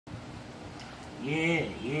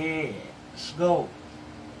Yeah. Let's go.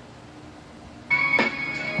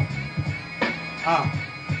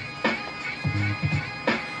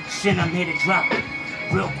 Sin, I'm here to drop it.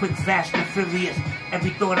 Real quick, fast and furious.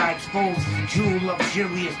 Every thought I expose is a jewel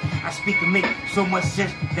luxurious. I speak and make so much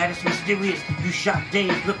sense that it's mysterious. You shop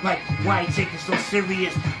days look like, why you take it so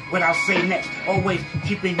serious? What I'll say next, always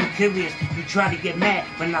keeping you curious. You try to get mad,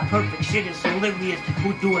 but not perfect, shit is hilarious.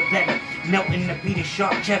 Who do it better? Melting the beat of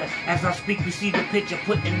sharp cheddar. As I speak, you see the picture,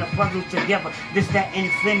 putting the puzzle together. This that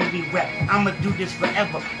infinity rap. I'ma do this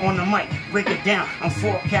forever. On the mic, break it down. I'm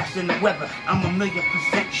forecasting the weather. I'm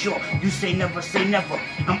 1,000,000% sure. You say never, say never.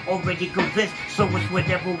 I'm already convinced, so it's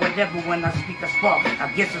whatever when I speak a spark.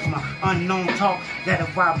 I guess it's my unknown talk, that a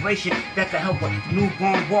vibration that can help a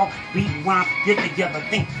newborn walk, beat, rhyme, get together,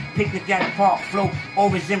 think, picnic at a park, flow,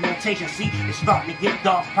 always in rotation. See, it's starting to get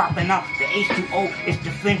dark, popping out. The H2O is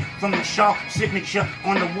defend from the shark, signature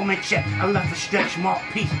on the woman check. I left a stretch mark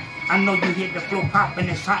piece. I know you hear the flow popping,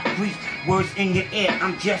 it's hot grease. Words in your ear,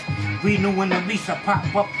 I'm just renewing the lease. I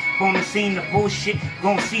pop up on the scene, the bullshit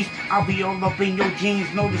gon' cease. I'll be all up in your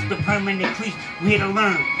jeans, notice the permanent crease. We here to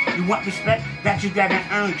learn. You want respect that you gotta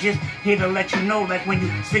earn. Just here to let you know, like when you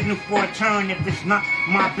signal for a turn. If it's not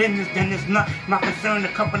my business, then it's not my concern. A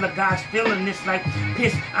couple of guys feeling this like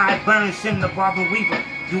piss, I burn. Send the Barber Weaver.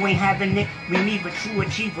 You ain't having it, me neither, true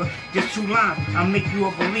achiever. Just 2 lines, I'll make you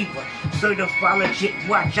a believer. Certified legit,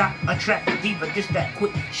 watch out, attract a diva. Just that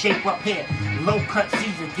quick shape up here. Low cut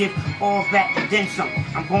Caesar, give all back and then some.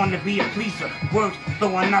 I'm going to be a pleaser. Words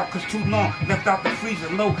throwing out cause too long, left out the freezer.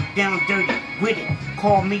 Low down dirty, with it,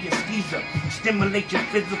 call me a skeezer. Stimulate your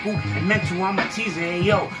physical and mental, I'm a teaser. Hey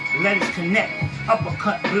yo, let us connect,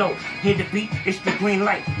 uppercut blow. Hear the beat, it's the green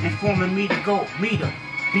light, informing me to go meter.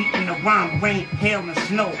 Beating the rhyme, rain, hail, and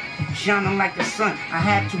snow. Shining like the sun, I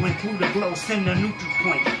had to include a glow. Send a neutral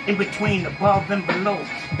point, in between above and below.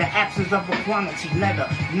 The absence of a quantity, letter,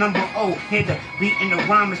 number O. Here the beat in the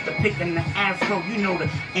rhyme is the pick and the afro. You know the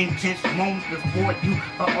intense moment before you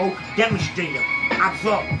demonstrator.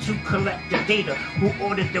 Absorb to collect the data. Who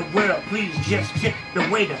ordered the world? Please just tip the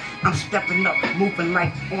waiter. I'm stepping up, moving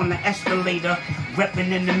like on the escalator.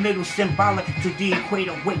 Repping in the middle, symbolic to the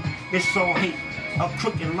equator. Wait, this all hate. A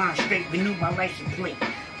crooked line straight, renew my license plate,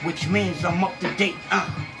 which means I'm up to date.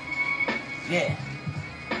 Yeah.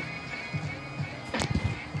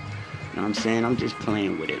 Know what I'm saying? I'm just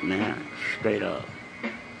playing with it, man. Straight up.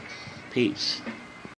 Peace.